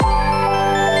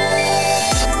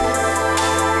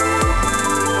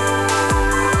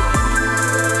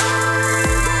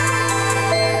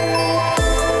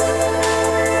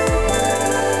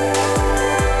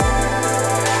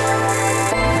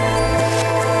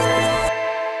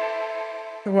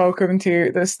Welcome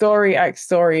to the Story X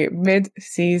Story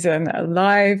mid-season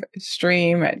live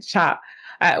stream chat.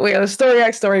 We are the Story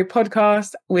X Story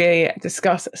podcast. We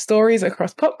discuss stories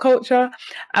across pop culture,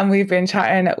 and we've been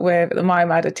chatting with the My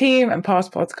Matter team and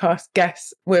past podcast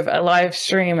guests with a live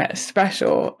stream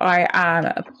special. I am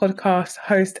a podcast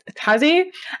host, Tazzy,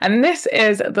 and this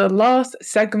is the last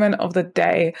segment of the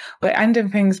day. We're ending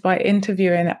things by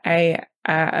interviewing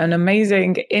an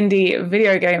amazing indie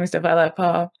video games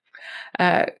developer.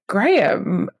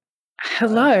 Graham,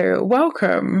 hello,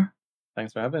 welcome.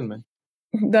 Thanks for having me.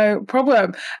 No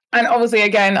problem. And obviously,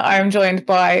 again, I am joined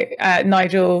by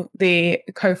Nigel, the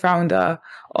co-founder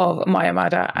of Maya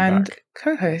Mada and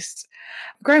co-host.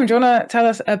 Graham, do you want to tell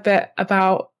us a bit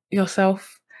about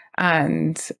yourself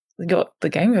and the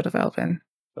game you're developing?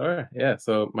 Sure, yeah.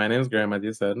 So my name is Graham, as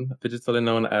you said, digitally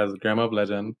known as Graham of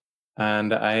Legend.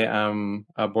 And I am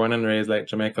a born and raised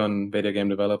Jamaican video game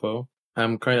developer.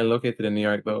 I'm currently located in New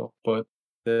York though, but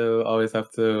still always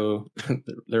have to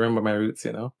remember my roots,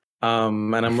 And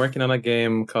I'm working on a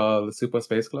game called Super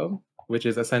Space Club, which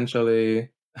is essentially,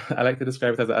 I like to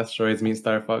describe it as Asteroids meet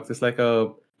Star Fox. It's like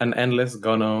an endless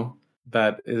gunner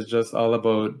that is just all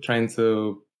about trying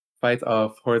to fight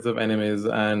off hordes of enemies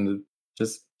and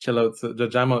just chill out,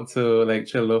 jam out to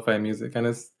chill lo-fi music.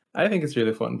 And I think it's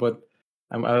really fun, but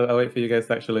I'll wait for you guys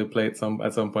to actually play it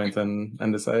at some point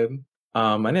and decide.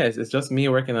 And yeah, it's just me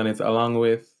working on it along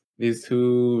with these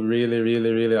two really,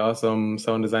 really, really awesome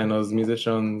sound designers,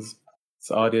 musicians,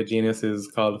 audio geniuses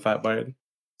called Fat Bard.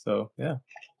 So yeah.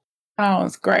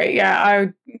 Sounds great. Yeah,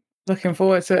 I'm looking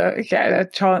forward to getting a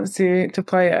chance to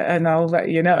play it, and I'll let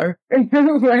you know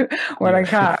when I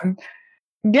can.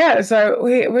 Yeah, so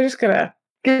we're just gonna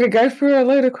go through a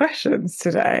load of questions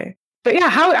today. But yeah,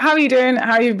 how are you doing?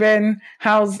 How you been?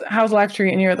 How's life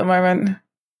treating you at the moment?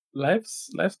 Life's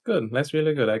good. Life's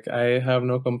really good. I have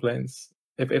no complaints.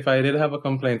 If I did have a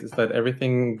complaint, it's that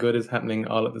everything good is happening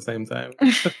all at the same time.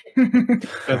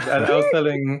 Because I was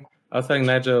telling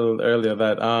Nigel earlier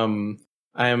that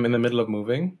I am in the middle of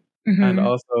moving, and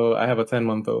also I have a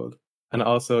 10-month-old, and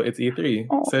also it's E3,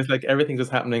 so it's like everything just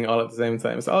happening all at the same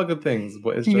time. It's all good things,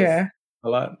 but it's just a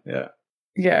lot.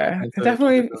 Yeah, so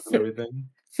definitely everything.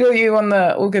 Feel you on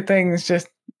the all good things just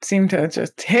seem to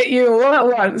just hit you all at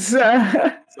once.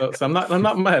 So I'm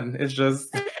not mad. It's just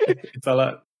it's a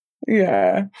lot.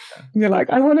 Yeah, you're like,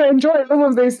 I want to enjoy some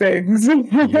of these things.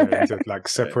 To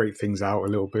separate things out a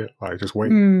little bit, just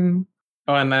wait. Oh,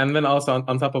 and then also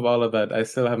on top of all of that, I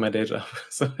still have my day job,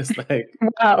 so it's like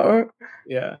wow,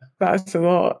 yeah, that's a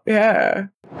lot. Yeah.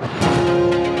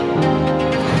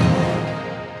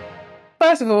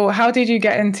 First of all, how did you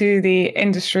get into the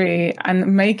industry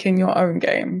and making your own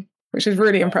game? Which is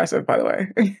really impressive, by the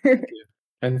way.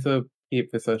 And to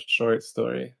keep this a short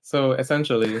story. So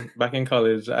essentially, back in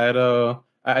college,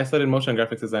 I studied motion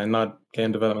graphics design, not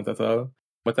game development at all.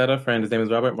 But I had a friend, his name is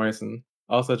Robert Morrison,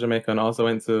 also Jamaican, also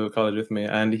went to college with me.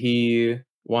 And he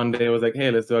one day was like,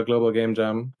 hey, let's do a global game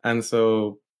jam. And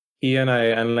so he and I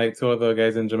and two other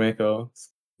guys in Jamaica,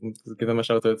 give them a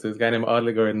shout out to this guy named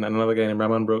Audley Gordon and another guy named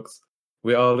Ramon Brooks.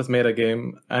 We all just made a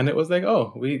game, and it was like,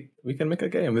 oh, we can make a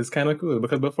game. It's kind of cool,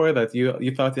 because before that,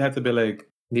 you thought you had to be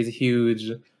these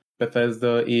huge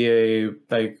Bethesda, EA,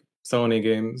 Sony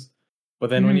games.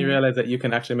 But then when you realize that you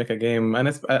can actually make a game, and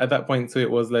at that point too, it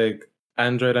was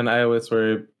Android and iOS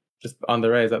were just on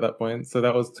the rise at that point. So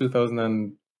that was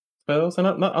 2012. So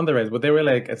not on the rise, but they were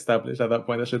established at that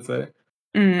point, I should say.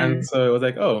 And so it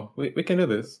was oh, we can do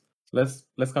this. Let's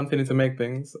continue to make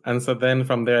things. And so then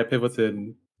from there, I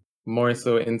pivoted more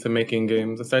so into making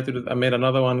games. I made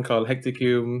another one called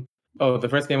Hecticube. Oh, the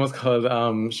first game was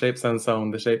called Shapes and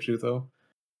Sound, the Shape Shooter.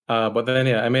 But then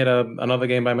I made another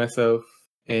game by myself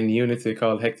in Unity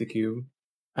called Hecticube.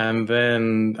 And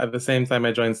then at the same time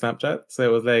I joined Snapchat. So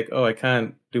it was oh, I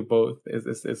can't do both.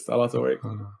 It's a lot of work.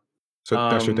 So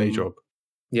that's your day job?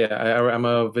 Yeah, I'm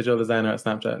a visual designer at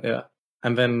Snapchat, yeah.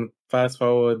 And then fast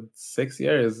forward 6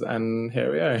 years and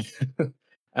here we are.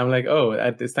 I'm oh,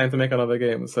 it's time to make another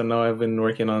game. So now I've been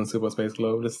working on Super Space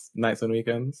Club just nights and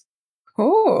weekends.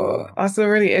 Oh, that's a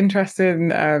really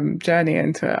interesting journey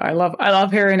into it. I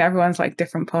love hearing everyone's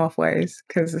different pathways,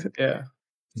 because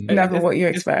never what you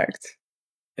expect.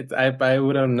 I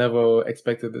would have never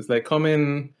expected this.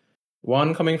 Coming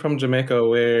from Jamaica,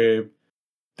 where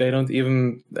they don't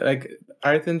even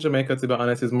art in Jamaica, to be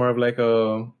honest, is more of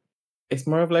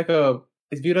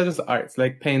it's viewed as just arts,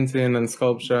 painting and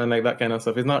sculpture and that kind of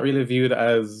stuff. It's not really viewed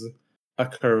as a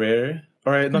career,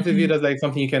 or not viewed as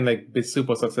something you can be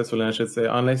super successful in, I should say,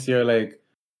 unless you're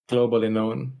globally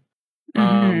known.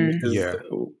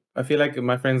 I feel like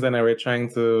my friends and I were trying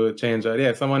to change that.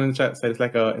 Yeah, someone in the chat said it's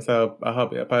like a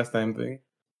hobby, a pastime thing.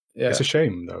 Yeah, It's a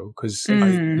shame though, because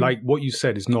Mm. like what you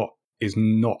said is not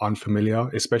unfamiliar.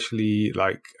 Especially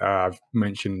like I've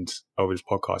mentioned over this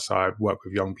podcast, I work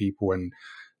with young people and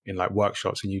in like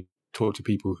workshops, and you talk to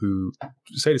people who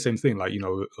say the same thing. Like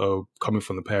coming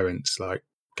from the parents, like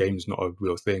games not a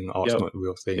real thing, art's Yep. not a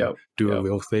real thing, Yep. do a Yep.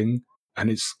 real thing, and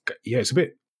it's a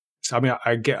bit. So, I mean,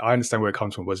 I understand where it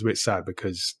comes from, but it's a bit sad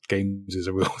because games is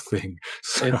a real thing.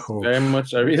 So, It's very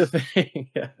much a real thing.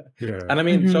 Yeah. yeah. And I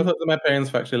mean, Mhm. shout out to my parents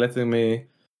for actually letting me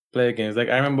play games. Like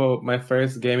I remember my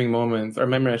first gaming moments, or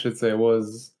memory I should say,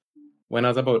 was when I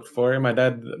was about 4. My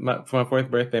dad, for my 4th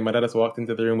birthday, my dad just walked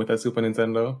into the room with a Super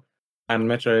Nintendo and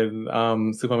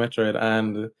Metroid, Super Metroid,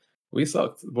 and we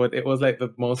sucked, but it was like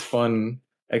the most fun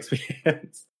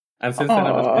experience. And since then,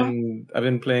 Aw. I've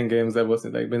been playing games ever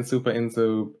since. Like been super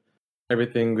into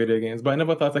everything video games, but I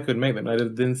never thought I could make them. It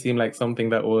just didn't seem like something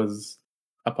that was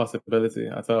a possibility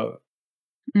at all.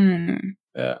 Mm.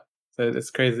 Yeah, so it's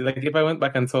crazy. Like if I went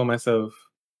back and told myself,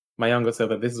 my younger self,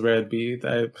 that this is where I'd be,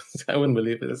 I wouldn't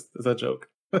believe it. It's a joke.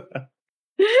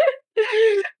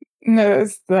 No,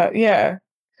 yeah,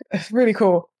 it's really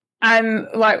cool. And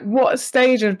like, what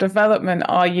stage of development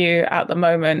are you at the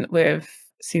moment with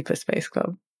Super Space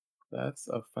Club? That's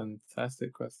a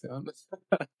fantastic question.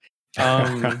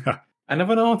 I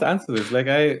never know how to answer this. Like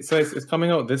so it's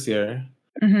coming out this year,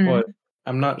 Mhm. but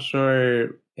I'm not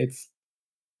sure it's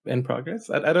in progress.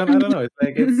 I don't know. It's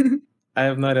like I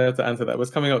have no idea how to answer that. But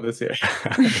it's coming out this year.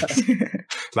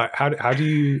 Like how do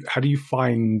you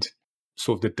find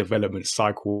sort of the development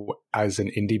cycle as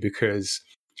an indie? Because,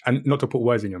 and not to put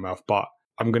words in your mouth, but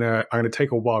I'm gonna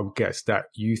take a wild guess that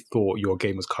you thought your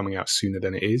game was coming out sooner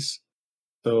than it is.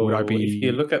 Would I So if you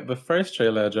be look at the first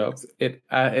trailer drops, it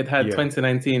had Yeah.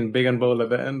 2019 big and bold at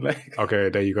the end, like. Okay,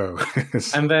 there you go.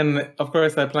 And then of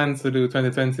course I planned to do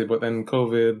 2020, but then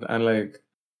COVID and like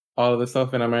all of the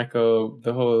stuff in America,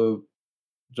 the whole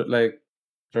like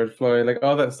George Floyd, like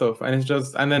all that stuff, and it's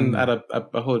just, and then add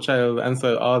a whole child, and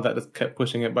so all that just kept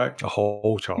pushing it back. A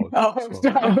whole child. Oh, as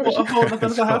well. A whole,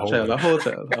 not a half child, a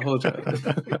whole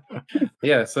child.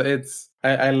 Yeah, so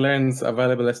I learned a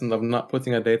valuable lesson of not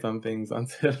putting a date on things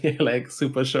until you're like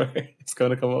super sure it's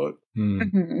gonna come out.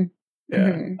 Mhm.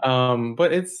 Yeah. Mhm.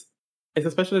 But it's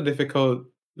especially difficult,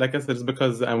 like I said, it's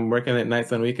because I'm working at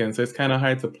nights and weekends, so it's kind of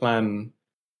hard to plan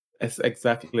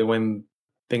exactly when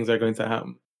things are going to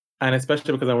happen. And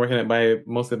especially because I'm working it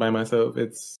mostly by myself,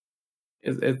 it's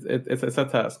a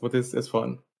task, but it's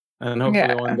fun. And hopefully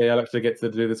Yeah. one day I'll actually get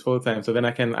to do this full time, so then I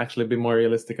can actually be more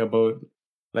realistic about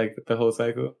like the whole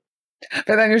cycle.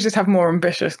 But then you just have more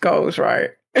ambitious goals, right?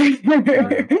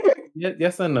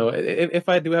 Yes and no. If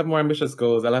I do have more ambitious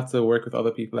goals, I'll have to work with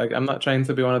other people. Like I'm not trying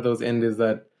to be one of those indies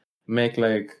that make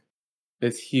like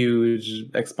this huge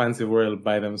expansive world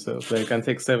by themselves. Like and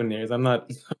take 7 years. I'm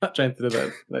not trying to do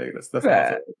that. Like that's not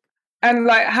Yeah. it. And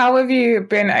like, how have you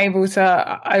been able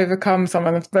to overcome some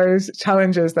of those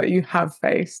challenges that you have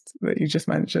faced that you just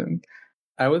mentioned?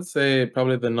 I would say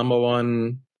probably the number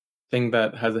one thing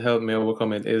that has helped me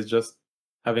overcome it is just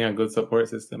having a good support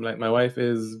system. Like my wife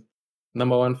is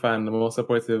number one fan, the most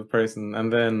supportive person.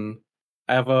 And then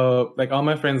I have like all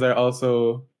my friends are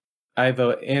also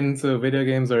either into video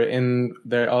games or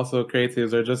they're also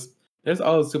creatives or they're just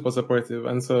all super supportive.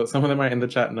 And so some of them are in the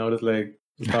chat now just like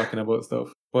talking about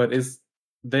stuff. But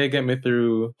they get me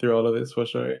through all of this for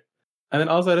sure. And then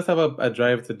also I just have a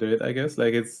drive to do it, I guess.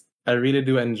 Like I really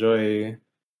do enjoy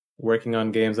working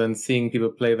on games and seeing people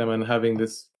play them and having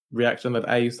this reaction that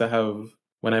I used to have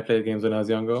when I played games when I was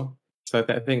younger. So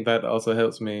I think that also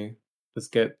helps me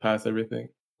just get past everything.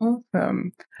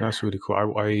 Awesome. That's really cool.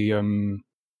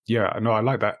 Yeah, no, I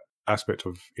like that aspect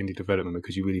of indie development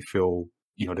because you really feel,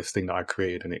 this thing that I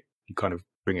created and you kind of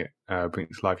bring it to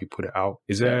life, you put it out.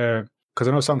 Is there, because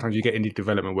I know sometimes you get indie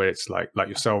development where it's like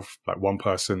yourself, like one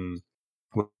person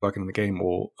working on the game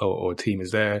or a team.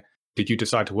 Did you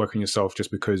decide to work on yourself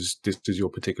just because this is your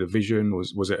particular vision?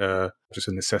 Was it just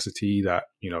a necessity that,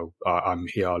 I'm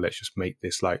here, let's just make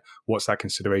this? Like, what's that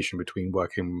consideration between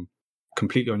working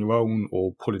completely on your own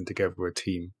or pulling together a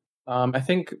team? I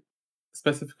think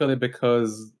specifically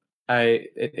because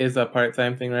it is a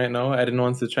part-time thing right now. I didn't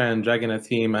want to try and drag in a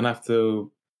team and have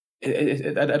to.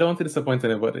 I don't want to disappoint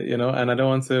anybody, and I don't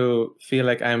want to feel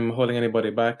like I'm holding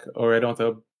anybody back, or I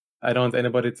don't want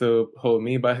anybody to hold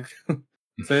me back.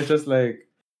 So it's just like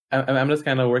I'm just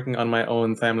kind of working on my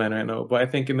own timeline right now. But I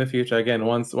think in the future, again,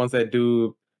 once I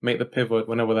do make the pivot,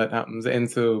 whenever that happens,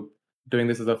 into doing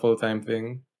this as a full-time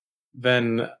thing,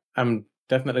 then I'm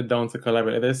definitely down to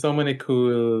collaborate. There's so many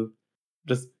cool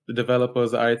just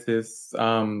developers, artists,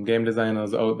 game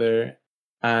designers out there,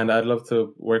 and I'd love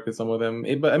to work with some of them.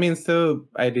 But I mean, still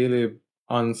ideally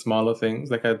on smaller things.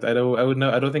 Like I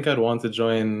don't think I'd want to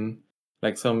join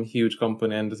like some huge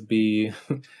company and just be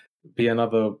be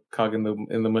another cog in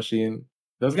the machine.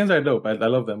 Those games are dope. I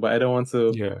love them, but I don't want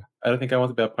to. Yeah. I don't think I want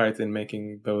to be a part in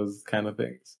making those kind of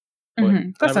things. But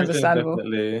That's collaboration is understandable.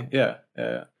 definitely, yeah.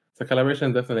 So collaboration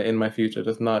is definitely in my future,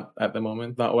 just not at the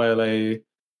moment. Not while I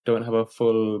don't have a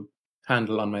full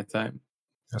handle on my time.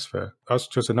 That's fair. That's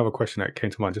just another question that came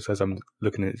to mind just as I'm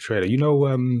looking at the trailer. You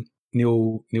know,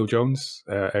 Neil Jones,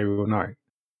 Aerial Knight.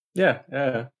 Yeah.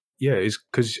 Yeah, it's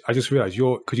because I just realized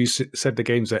because you said the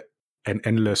game's an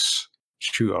endless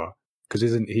shooter. Because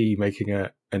isn't he making an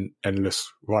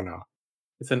endless runner?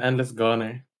 It's an endless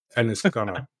goner. Endless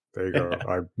gunner. There you go.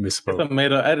 I misspoke. It's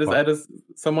made up. I just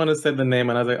someone has said the name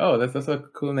and I was like, oh, that's a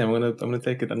cool name. I'm gonna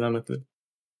take it and run with it.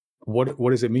 What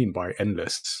does it mean by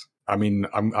endless? I mean,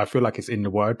 I feel like it's in the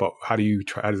word, but how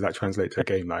does that translate to a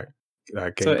game like?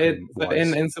 So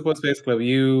in Super Space Club,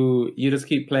 you just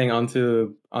keep playing until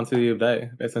you die,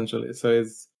 essentially. So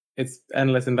it's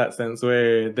endless in that sense,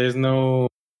 where there's no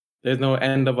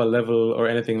end of a level or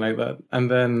anything like that.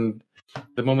 And then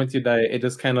the moment you die, it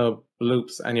just kind of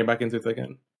loops and you're back into it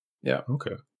again. Yeah.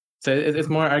 Okay. So it's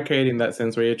more arcade in that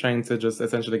sense, where you're trying to just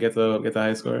essentially get a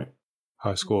high score.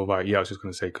 High score, right? Yeah, I was just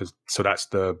going to say so that's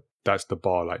the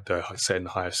bar, like the setting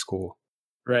the highest score.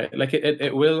 Right. Like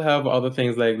it will have other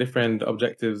things like different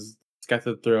objectives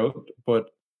scattered throughout, but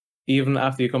even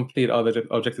after you complete all the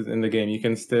objectives in the game, you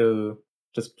can still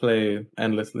just play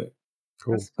endlessly.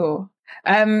 Cool. That's cool.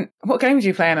 What games are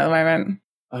you playing at the moment?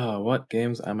 What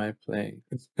games am I playing?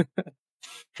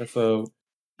 So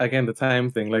again, the time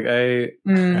thing. Like I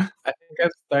think I've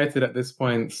started at this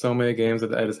point so many games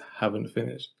that I just haven't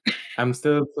finished. I'm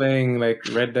still playing like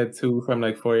Red Dead 2 from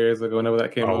like 4 years ago, whenever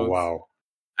that came out. Oh wow.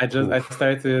 I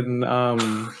started I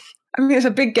mean, it's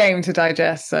a big game to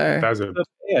digest, so that's a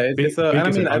it's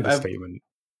an understatement.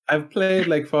 I've played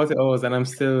like 40 hours and I'm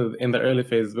still in the early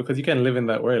phases because you can live in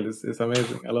that world. It's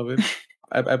amazing. I love it.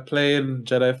 I played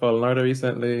Jedi Fallen Order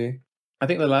recently. I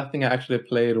think the last thing I actually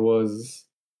played was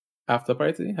After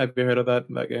Party. Have you heard of that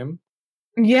game?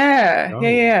 Yeah.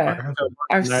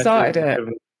 I've started it.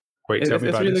 Wait, tell me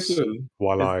about really this cool.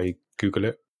 while I Google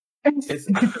it. It's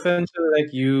essentially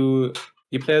like you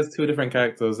play as two different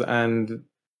characters, and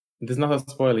there's not a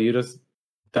spoiler. You just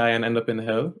die and end up in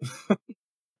hell.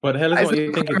 But hell is what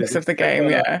you think it is. Of the game,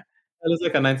 yeah. Hell is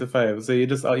like a 9 to 5, so you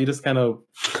just kind of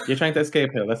you're trying to escape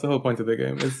hell. That's the whole point of the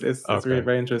game. It's really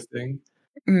very interesting.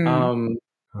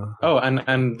 Oh,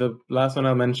 and the last one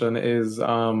I'll mention is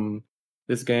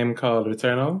this game called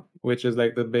Returnal, which is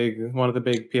like one of the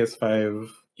big PS5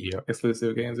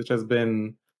 exclusive games, which has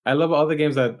been. I love all the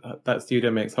games that studio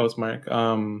makes, Housemarque.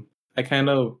 They kind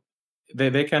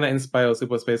of inspire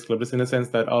Super Space Club, just in the sense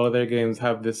that all of their games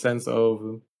have this sense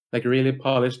of like really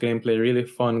polished gameplay, really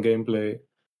fun gameplay.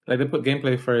 Like they put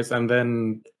gameplay first and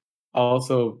then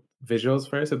also visuals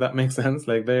first, if that makes sense.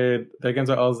 Like their games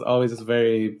are always just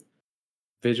very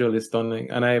visually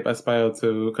stunning, and I aspire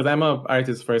to, because I'm an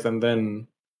artist first and then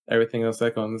everything else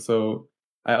second. So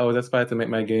I always aspire to make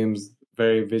my games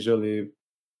very visually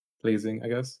pleasing, I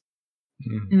guess.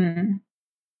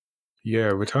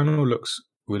 Yeah, Returnal looks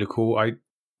really cool.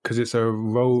 Because it's a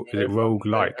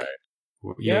roguelike.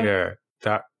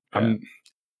 That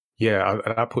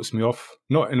puts me off.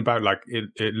 Not in about like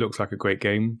it looks like a great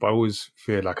game, but I always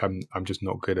feel like I'm just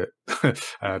not good at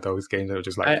those games that are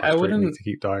just like frustrating me to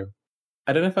keep dying.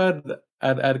 I don't know if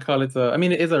I'd call it I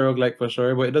mean, it is a roguelike for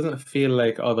sure, but it doesn't feel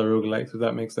like other roguelikes, if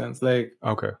that makes sense. Like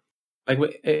okay, like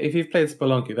if you've played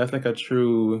Spelunky, that's like a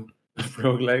true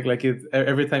roguelike. Like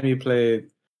every time you play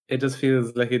it just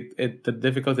feels like the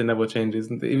difficulty never changes.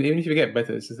 Even if you get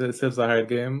better, it's still a hard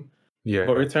game. Yeah.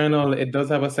 But Returnal, it does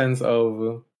have a sense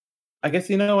of, I guess,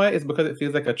 you know what? It's because it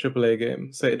feels like a AAA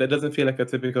game. So it doesn't feel like a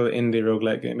typical indie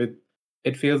roguelike game.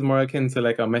 It feels more akin to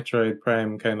like a Metroid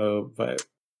Prime kind of vibe.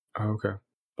 Oh, okay.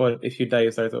 But if you die,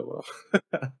 you start over.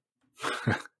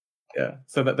 Yeah.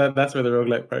 So that's where the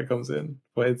roguelike part comes in.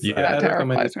 But I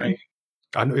recommend it.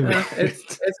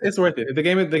 It's worth it. The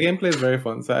gameplay is very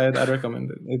fun, so I'd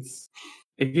recommend it.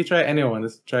 If you try anyone,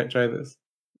 just try this.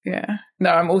 Yeah. No,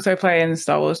 I'm also playing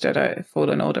Star Wars Jedi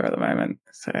Fallen Order at the moment.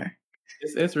 So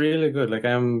it's really good. Like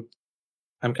I'm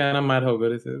kind of mad how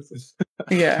good it is.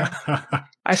 Yeah.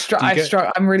 I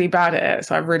struggle. I'm really bad at it,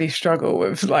 so I really struggle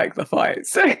with like the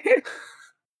fights.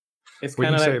 It's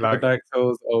kind of like the Dark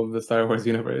Souls of the Star Wars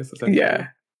universe. Yeah.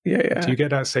 Do you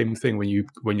get that same thing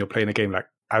when you're playing a game, like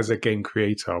as a game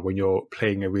creator, when you're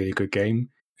playing a really good game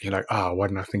you're like, why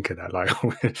didn't I think of that? Like,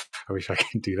 I wish I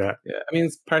could do that. Yeah, I mean,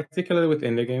 it's particularly with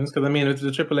indie games, because I mean, with the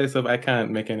AAA stuff, I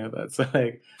can't make any of that. So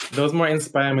like, those more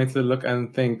inspire me to look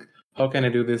and think, how can I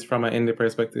do this from an indie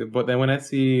perspective? But then when I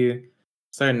see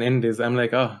certain indies, I'm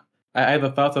like, oh, I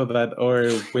either thought of that or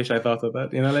wish I thought of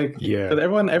that. You know, like, Yeah, because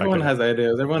everyone get it. has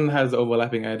ideas, everyone has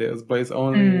overlapping ideas, but it's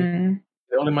only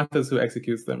it only matters who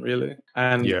executes them, really.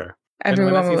 And Yeah. when I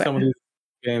Everyone see will. some of these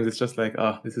games, it's just like,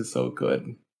 oh, this is so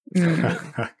good.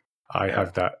 I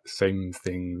have that same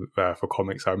thing for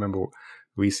comics. I remember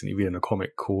recently reading a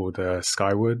comic called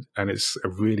Skyward, and it's a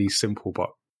really simple but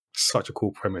such a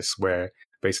cool premise where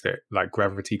basically like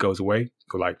gravity goes away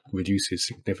or like reduces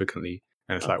significantly,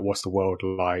 and it's like, what's the world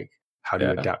like? How do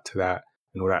you adapt to that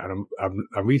and all that? And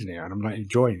I'm reading it and I'm like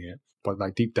enjoying it, but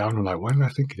like deep down I'm like, why didn't I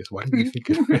think of this? Why didn't you think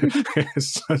of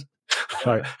it?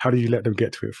 Like, how do you let them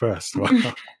get to it first?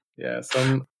 Yeah, so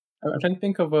I'm trying to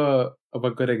think of a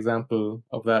good example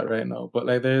of that right now. But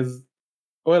like,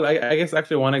 I guess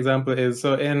actually one example is,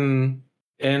 so in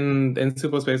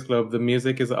Super Space Club, the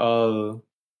music is all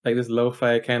like this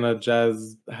lo-fi kind of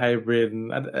jazz hybrid.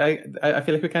 And I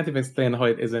feel like we can't even explain how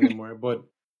it is anymore. But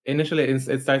initially,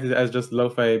 it started as just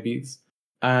lo-fi beats,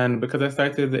 and because I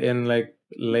started in like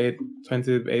late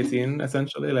 2018,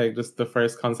 essentially, like just the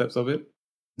first concepts of it,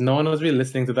 no one was really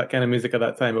listening to that kind of music at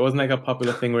that time. It wasn't like a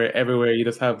popular thing where everywhere you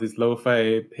just have this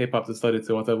lo-fi hip hop to study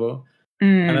to, whatever.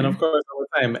 And then of course over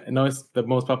time, now it's the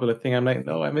most popular thing. I'm like,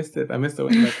 no, I missed it. I missed it.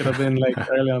 That could have been like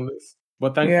early on this.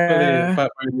 But thankfully,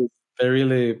 Fat Bird, they're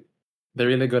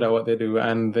really good at what they do,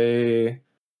 and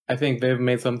I think they've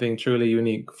made something truly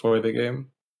unique for the game.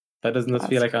 That doesn't just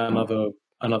feel like another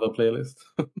playlist.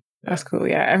 That's cool.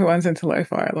 Yeah, everyone's into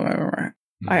lo-fi at the moment, right?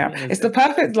 I am. It's the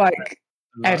perfect like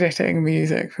editing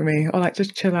music for me, or like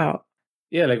just chill out.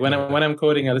 Yeah, like when I'm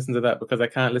coding, I listen to that because I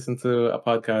can't listen to a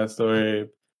podcast or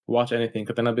watch anything,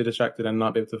 because then I'll be distracted and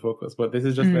not be able to focus. But this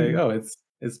is just like, oh,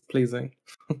 it's pleasing.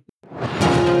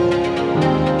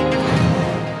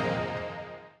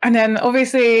 And then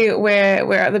obviously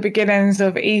we're at the beginnings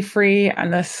of E3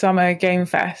 and the Summer Game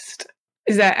Fest.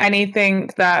 Is there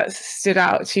anything that stood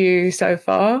out to you so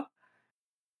far?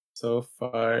 So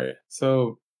far,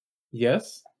 so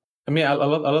yes. I mean, a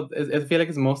lot. I feel like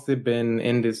it's mostly been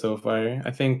indie so far.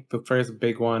 I think the first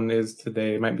big one is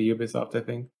today. It might be Ubisoft, I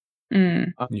think.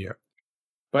 Yeah.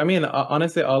 But I mean,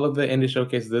 honestly, all of the indie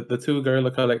showcases, the two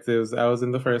Guerrilla collectives, I was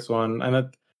in the first one,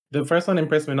 and the first one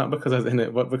impressed me not because I was in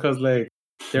it, but because like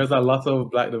there was a lot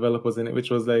of Black developers in it, which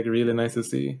was like really nice to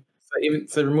see. So even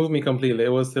to remove me completely, it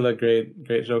was still a great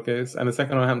showcase. And the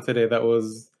second one happened today, that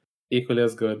was equally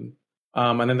as good.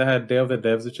 And then they had Day of the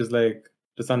Devs, which is like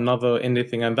just another indie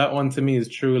thing, and that one to me is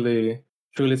truly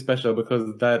special,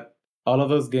 because that all of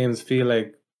those games feel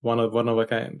like one of a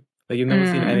kind. Like you've never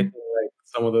seen anything like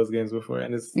some of those games before,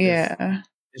 and it's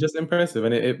just impressive,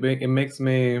 and it makes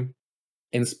me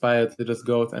inspired to just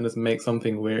go out and just make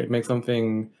something weird, make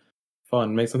something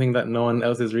fun, make something that no one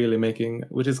else is really making,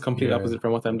 which is completely opposite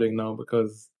from what I'm doing now,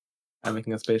 because I'm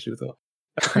making a space shooter.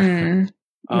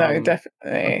 No,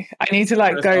 definitely. I need to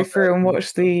like go through and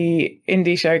watch the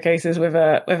indie showcases with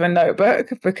a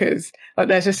notebook, because like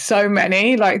there's just so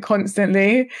many like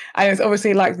constantly, and it's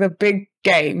obviously like the big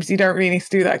games. You don't really need to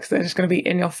do that because they're just going to be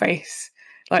in your face.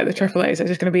 Like the AAAs are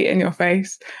just going to be in your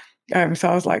face. So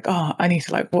I was like, oh, I need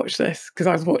to like watch this, because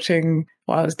I was watching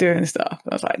while I was doing stuff.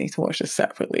 I was like, I need to watch this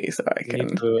separately so I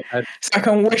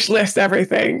can wish list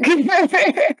everything.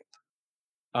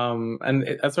 And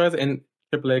as far as in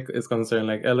AAA is concerned,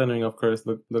 like Elden Ring, of course,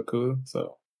 look cool.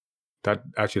 So that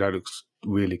looks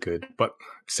really good. But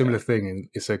similar thing, and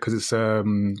it's because it's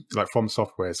like From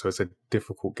Software, so it's a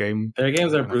difficult game. Their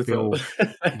games are brutal. Always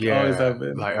have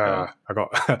been. Like I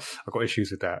got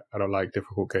issues with that. I don't like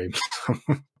difficult games.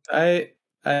 I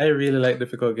really like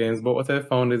difficult games, but what I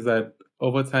found is that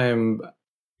over time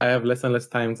I have less and less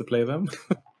time to play them.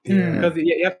 Because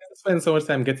you have to spend so much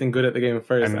time getting good at the game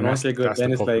first, and once you're good,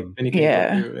 then it's like then you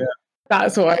can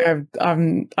That's why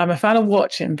I'm a fan of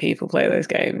watching people play those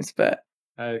games, but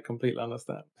I completely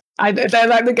understand. They're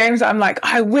like the games that I'm like,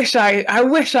 I wish I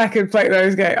could play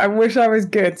those games. I wish I was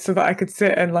good so that I could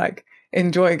sit and like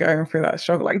enjoy going through that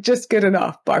struggle, like just good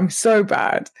enough. But I'm so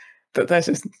bad that there's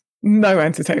just no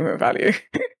entertainment value.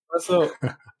 Also,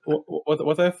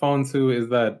 what I found too is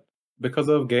that because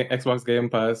of Xbox Game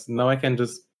Pass, now I can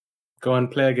just go and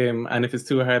play a game, and if it's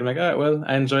too hard, I'm like, oh well,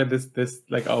 I enjoyed this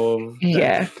like hour.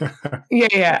 Yeah.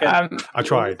 I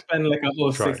tried. Spend like a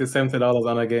whole $60-$70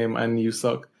 on a game, and you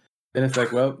suck. Then it's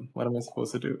like, well, what am I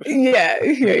supposed to do?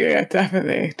 Yeah,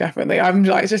 definitely. I'm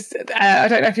like just I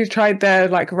don't know if you've tried their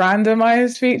like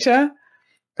randomized feature,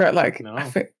 but like no.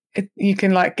 you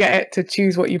can like get it to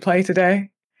choose what you play today,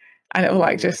 and it will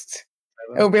like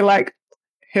it'll be like,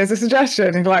 here's a suggestion,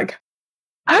 and you're like,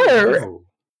 oh,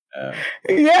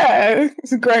 yeah,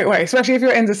 it's a great way, especially if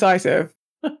you're indecisive.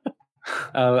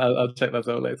 I'll check that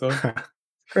out later.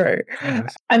 Great.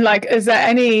 And like, is there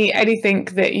anything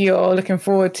that you're looking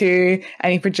forward to?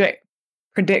 Any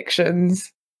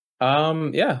predictions?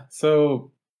 Yeah.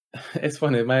 So it's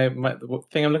funny. My the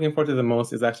thing I'm looking forward to the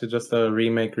most is actually just a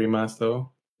remake remaster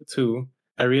 2.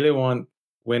 I really want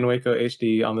Wind Waker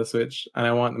HD on the Switch, and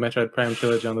I want the Metroid Prime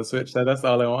trilogy on the Switch. That's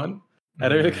all I want. I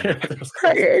don't really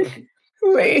care.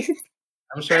 Wait.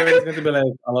 I'm sure it's going to be like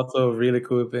a lot of really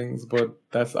cool things, but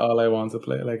that's all I want to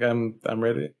play. Like I'm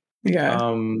ready. Yeah.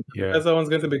 That one's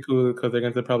going to be cool because they're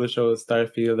going to probably show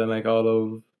Starfield and like all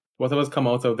of whatever's come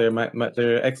out of their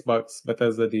Xbox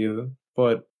Bethesda deal.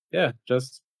 But yeah,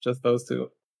 just those two.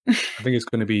 I think it's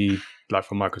going to be like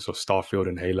for Microsoft, Starfield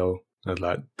and Halo as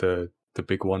like the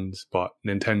big ones. But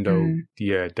Nintendo,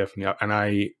 yeah, definitely. And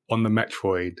on the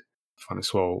Metroid front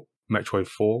as well, Metroid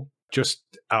 4, just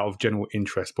out of general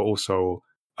interest, but also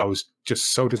I was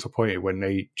just so disappointed when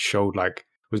they showed like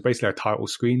it was basically a title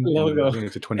screen. Logo. I think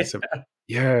it's a 27.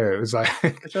 Yeah, it was like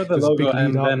they showed the logo,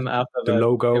 and then after the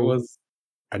logo, it was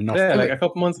enough. Yeah, like a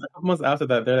couple months after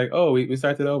that, they're like, "Oh, we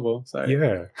started over." Sorry.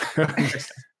 Yeah,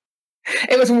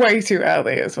 it was way too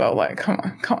early as well. Like, come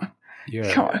on.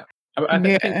 Yeah, come on. I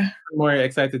think I'm more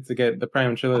excited to get the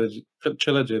Prime trilogy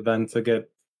than to get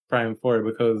Prime 4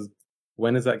 because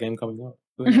when is that game coming out?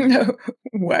 No,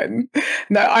 when?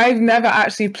 No, I've never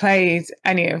actually played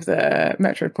any of the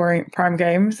Metroid Prime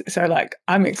games, so like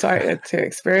I'm excited to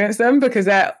experience them because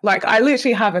they're like I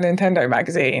literally have a Nintendo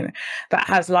magazine that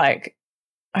has like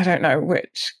I don't know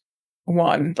which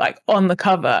one like on the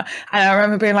cover, and I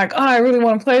remember being like, oh, I really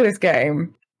want to play this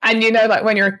game, and you know, like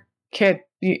when you're a kid,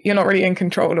 you're not really in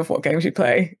control of what games you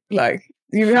play, like.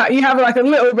 You have like a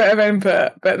little bit of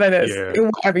input, but then it's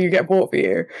whatever you get bought for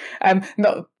you.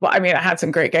 Not, well, I mean, I had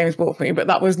some great games bought for me, but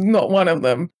that was not one of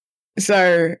them.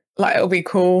 So like, it'll be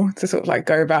cool to sort of like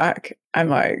go back and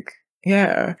like,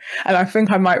 yeah. And I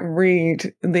think I might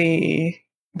read the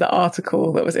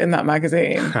article that was in that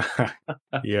magazine.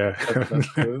 Yeah,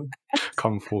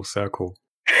 come full circle,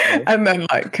 and then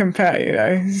like compare, you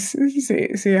know,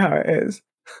 see how it is.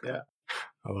 Yeah,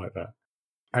 I like that.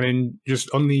 And then just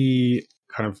on the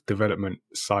kind of development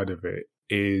side of it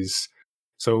is,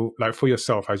 so like for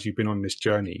yourself, as you've been on this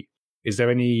journey, is there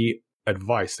any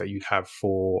advice that you have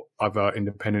for other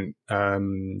independent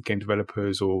game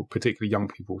developers or particularly young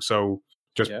people? So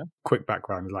just quick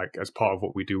background, like as part of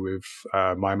what we do with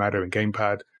MyMadder and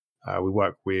Gamepad, we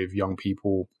work with young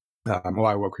people, or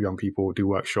I work with young people, do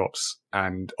workshops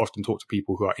and often talk to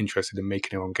people who are interested in making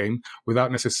their own game without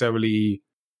necessarily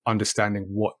understanding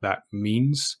what that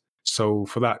means. So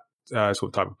for that sort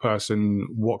of type of person,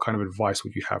 what kind of advice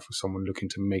would you have for someone looking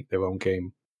to make their own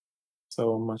game?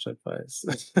 So much advice.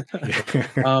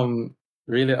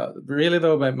 Really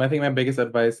though, I think my biggest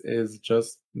advice is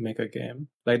just make a game.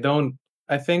 Like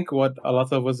I think what a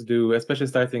lot of us do, especially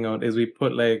starting out, is we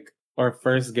put like our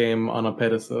first game on a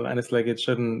pedestal, and it's like it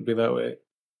shouldn't be that way.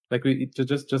 Like we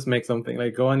just make something.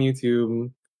 Like go on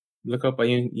YouTube, look up a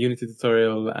Unity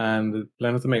tutorial and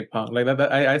learn how to make Pong. Like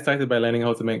that I started by learning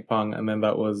how to make Pong, and then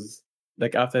that was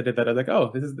like after I did that, I was like,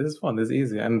 oh, this is fun, this is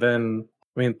easy. And then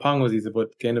I mean, Pong was easy,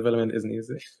 but game development isn't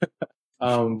easy.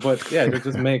 But yeah,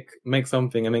 just make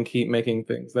something and then keep making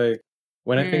things. Like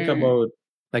when I think about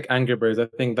like Angry Birds, I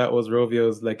think that was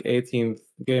Rovio's like 18th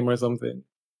game or something.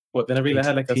 But then I really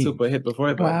had like a super hit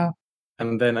before that. Wow.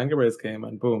 And then Angry Birds came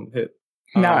and boom, hit.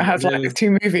 Now it has like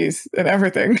 2 movies and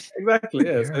everything. Exactly,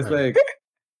 yes. Yeah. It's like,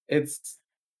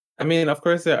 I mean, of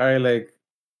course there are like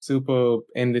super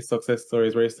indie success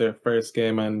stories where it's their first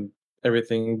game and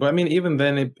everything. But I mean, even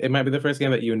then it might be the first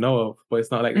game that you know of, but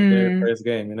it's not like their first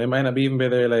game. And it might not be even be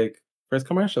their like first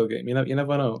commercial game. You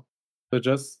never know. So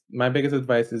just my biggest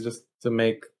advice is just to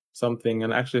make something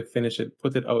and actually finish it,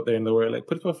 put it out there in the world, like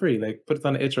put it for free, like put it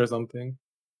on itch or something.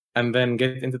 And then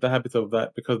get into the habit of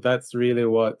that, because that's really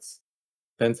what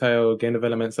the entire game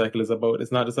development cycle is about.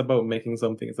 It's not just about making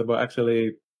something, it's about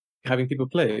actually having people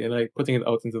play and like putting it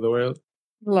out into the world.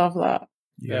 Love that.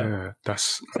 Yeah,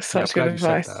 that's such good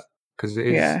advice. Because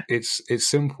it's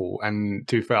simple, and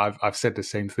to be fair, I've said the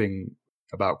same thing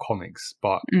about comics,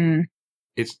 but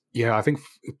it's I think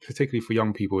particularly for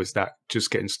young people, is that just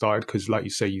getting started, because like you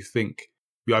say, you think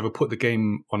you either put the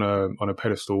game on a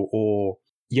pedestal, or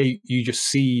you just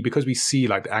see, because we see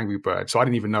like the Angry Bird. So I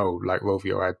didn't even know like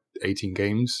Rovio had 18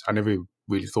 games. I never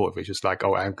really thought of it. It's just like,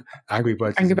 oh, Angry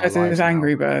Birds Angry Birds is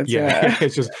Angry Birds. Yeah.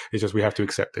 it's just we have to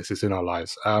accept this. It's in our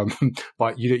lives.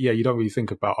 But you don't really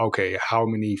think about, okay, how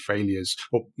many failures,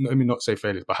 or let me not say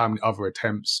failures, but how many other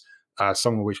attempts,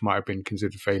 some of which might have been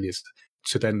considered failures,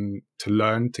 to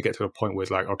learn to get to the point where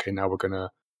it's like, okay, now we're gonna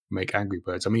make Angry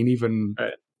Birds. I mean, even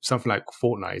something like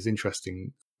Fortnite is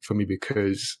interesting for me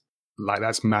because like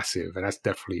that's massive and that's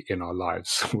definitely in our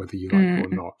lives, whether you like it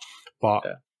or not. But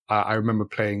I remember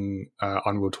playing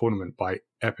Unreal Tournament by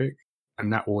Epic,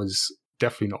 and that was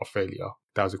definitely not a failure.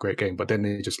 That was a great game, but then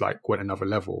they just like went another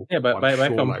level. Yeah, but by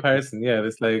comparison,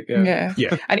 it's like yeah.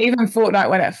 And even Fortnite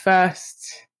when it first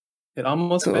it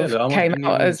almost came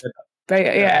out as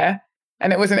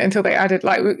and it wasn't until they added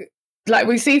like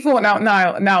we see Fortnite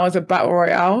now as a battle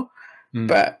royale,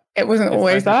 but it wasn't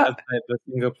always that. The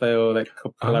single player or like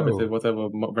collaborative whatever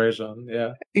version.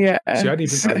 Yeah. See, I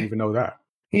didn't even know that.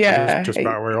 Yeah, just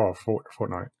battle royale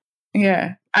Fortnite.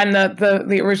 Yeah, and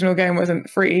the original game wasn't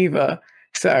free either.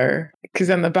 So because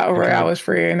then the battle royale was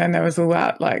free, and then there was all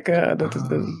that like and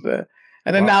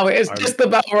then now it is just the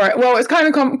battle royale. Well, it's kind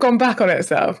of gone back on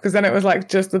itself because then it was like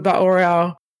just the battle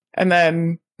royale, and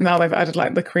then now they've added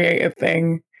like the creative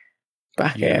thing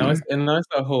back in. Now it's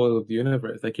a whole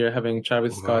universe. Like you're having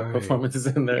Travis Scott performances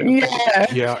in there.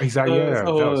 Yeah, exactly. It's a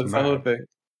whole thing.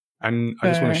 And I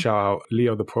just want to shout out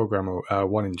Leo, the programmer,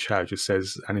 one in chat just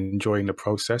says, and enjoying the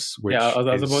process, which I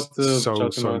was about to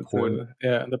so important.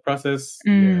 The process.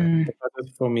 The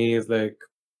process for me is like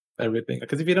everything.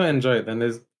 Because if you don't enjoy it, then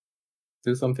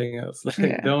do something else.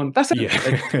 Like don't. That's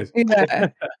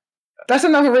that's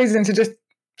another reason to just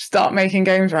start making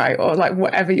games, right? Or like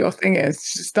whatever your thing is,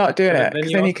 just start doing it.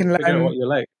 Because then you can learn what you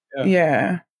like.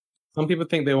 Yeah. Some people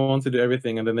think they want to do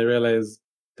everything, and then they realize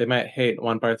they might hate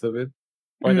one part of it.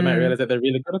 Or they might realize that they're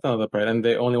really good at another part and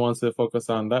they only want to focus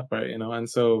on that part, And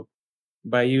so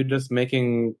by you just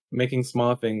making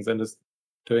small things and just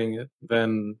doing it,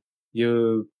 then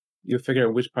you figure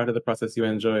out which part of the process you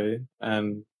enjoy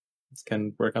and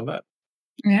can work on that.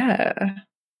 Yeah.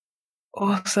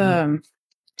 Awesome.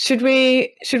 Should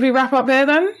we wrap up here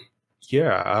then?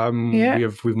 Yeah,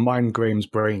 we've mined Graham's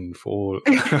brain for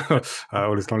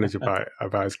all his knowledge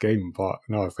about his game. But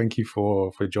no, thank you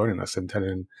for joining us and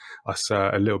telling us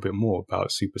a little bit more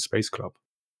about Super Space Club.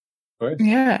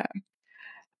 Yeah,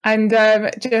 and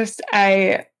just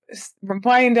a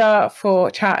reminder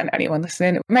for chat and anyone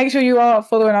listening: make sure you are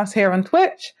following us here on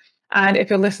Twitch, and if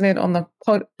you're listening on the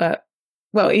pod.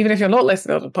 Well, even if you're not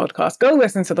listening to the podcast, go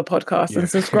listen to the podcast and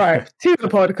subscribe to the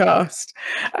podcast,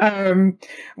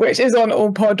 which is on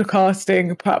all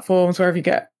podcasting platforms, wherever you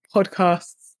get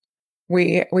podcasts.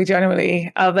 We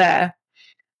generally are there.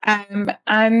 And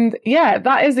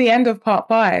that is the end of part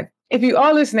 5. If you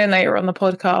are listening later on the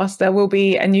podcast, there will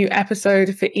be a new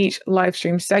episode for each live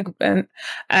stream segment.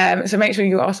 So make sure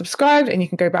you are subscribed and you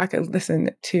can go back and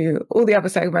listen to all the other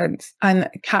segments and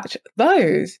catch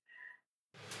those.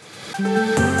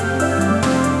 Thank you.